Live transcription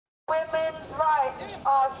Women's rights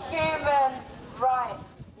are human rights.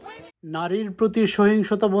 নারীর প্রতি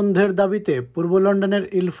সহিংসতা বন্ধের দাবিতে পূর্ব লন্ডনের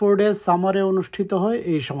ইলফোর্ডে সামারে অনুষ্ঠিত হয়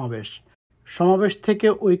এই সমাবেশ। সমাবেশ থেকে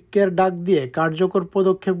ঐক্যের ডাক দিয়ে কার্যকর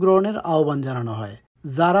পদক্ষেপ গ্রহণের আহ্বান জানানো হয়।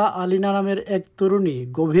 জারা আলিনা নামের এক তরুণী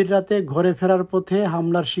গভীর রাতে ঘরে ফেরার পথে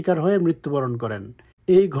হামলার শিকার হয়ে মৃত্যুবরণ করেন।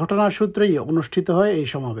 এই ঘটনার সূত্রেই অনুষ্ঠিত হয় এই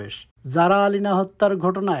সমাবেশ। জারা আলিনা হত্যার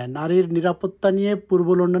ঘটনায় নারীর নিরাপত্তা নিয়ে পূর্ব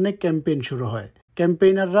লন্ডনে ক্যাম্পেইন শুরু হয়।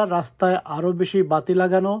 ক্যাম্পেইনাররা রাস্তায় আরও বেশি বাতি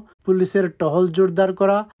লাগানো, পুলিশের টহল জোরদার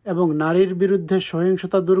করা এবং নারীর বিরুদ্ধে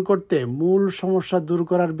সহিংসতা দূর করতে মূল সমস্যা দূর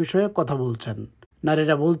করার বিষয়ে কথা বলছেন।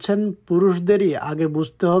 নারীরা বলছেন, পুরুষদেরই আগে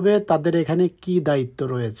বুঝতে হবে তাদের এখানে কী দায়িত্ব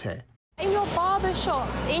রয়েছে। In your barber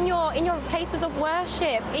shops, in your places of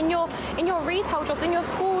worship, in your retail jobs, in your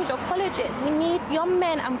schools, your colleges, we need young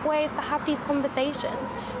men and boys to have these conversations.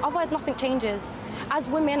 Otherwise, nothing changes. As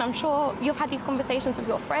women, I'm sure you've had these conversations with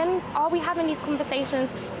your friends. Are we having these conversations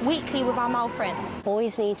weekly with our male friends?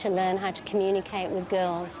 Boys need to learn how to communicate with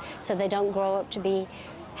girls so they don't grow up to be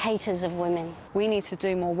haters of women. We need to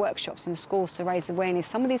do more workshops in schools to raise awareness.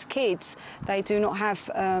 Some of these kids, they do not have,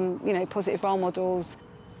 positive role models.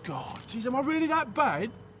 God, geez, am I really that bad?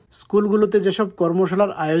 স্কুলগুলোতে যেসব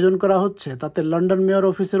কর্মশালার আয়োজন করা হচ্ছে তাতে London mayor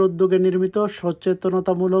অফিসের উদ্যোগে নির্মিত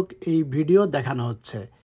সচেতনতামূলক এই ভিডিও দেখানো হচ্ছে।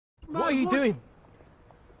 What are you doing?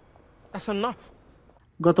 That's enough.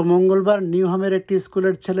 গত মঙ্গলবার নিউহামের একটি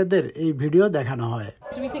স্কুলের ছেলেদের এই ভিডিও দেখানো হয়।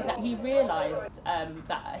 Do we think that he realised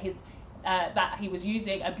that he was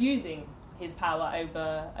abusing his power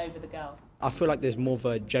over the girl? I feel like there's more of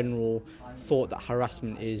a general thought that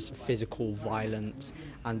harassment is physical violence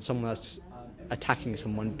and someone that's attacking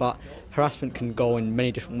someone, but harassment can go in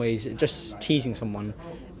many different ways. Just teasing someone,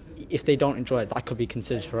 if they don't enjoy it, that could be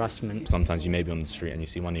considered harassment. Sometimes you may be on the street and you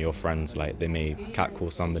see one of your friends, like they may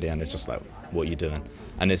catcall somebody and it's just like, what are you doing?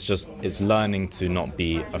 And it's learning to not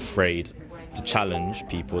be afraid to challenge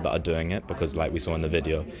people that are doing it, because like we saw in the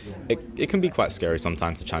video, it can be quite scary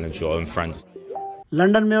sometimes to challenge your own friends.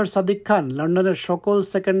 London mayor Sadiq খান লন্ডনের সকল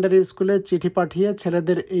secondary স্কুলে চিঠি পাঠিয়ে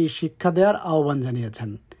ছেলেদের এই শিক্ষা দেওয়ার আহ্বান জানিয়েছেন।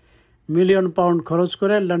 মিলিয়ন পাউন্ড খরচ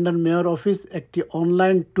করে লন্ডন মেয়র অফিস একটি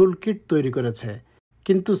অনলাইন টুল কিট তৈরি করেছে,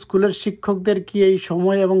 কিন্তু স্কুলের শিক্ষকদের কি এই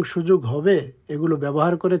সময় এবং সুযোগ হবে এগুলো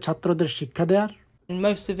ব্যবহার করে ছাত্রদের শিক্ষা দেওয়ার?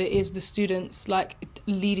 Most of it is the students like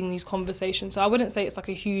leading these conversations. So I wouldn't say it's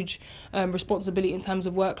like a huge responsibility in terms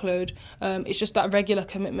of workload. It's just that regular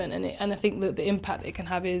commitment, and I think that the impact it can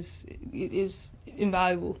have is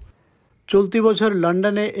invaluable. চলতি বছর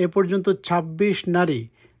লন্ডনে এ পর্যন্ত 26 নারী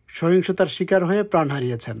সহিংসতার শিকার হয়ে প্রাণ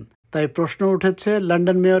হারিয়েছেন। তাই প্রশ্ন উঠেছে,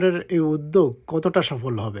 লন্ডন মেয়রের এই উদ্যোগ কতটা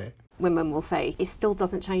সফল হবে? Women will say it still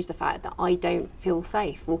doesn't change the fact that I don't feel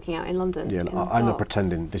safe walking out in London. Yeah, I'm not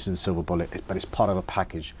pretending this is the silver bullet, but it's part of a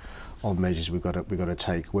package of measures we've got to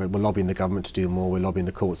take. We're lobbying the government to do more. We're lobbying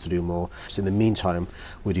the courts to do more. So in the meantime,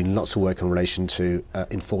 we're doing lots of work in relation to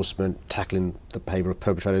enforcement, tackling the behaviour of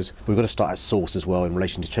perpetrators. We've got to start at source as well in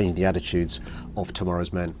relation to changing the attitudes of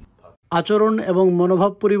tomorrow's men. আচরণ এবং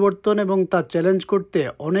মনোভাব পরিবর্তন এবং তা challenge করতে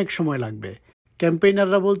অনেক সময় লাগবে।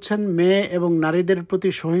 ক্যাম্পেইনাররা বলছেন, মেয়ে এবং নারীদের প্রতি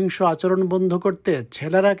সহিংস আচরণ বন্ধ করতে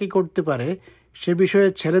ছেলেরা কি করতে পারে সে বিষয়ে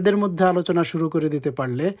ছেলেদের মধ্যে আলোচনা শুরু করে দিতে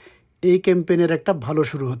পারলে এই ক্যাম্পেইনের একটা ভালো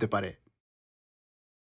শুরু হতে পারে।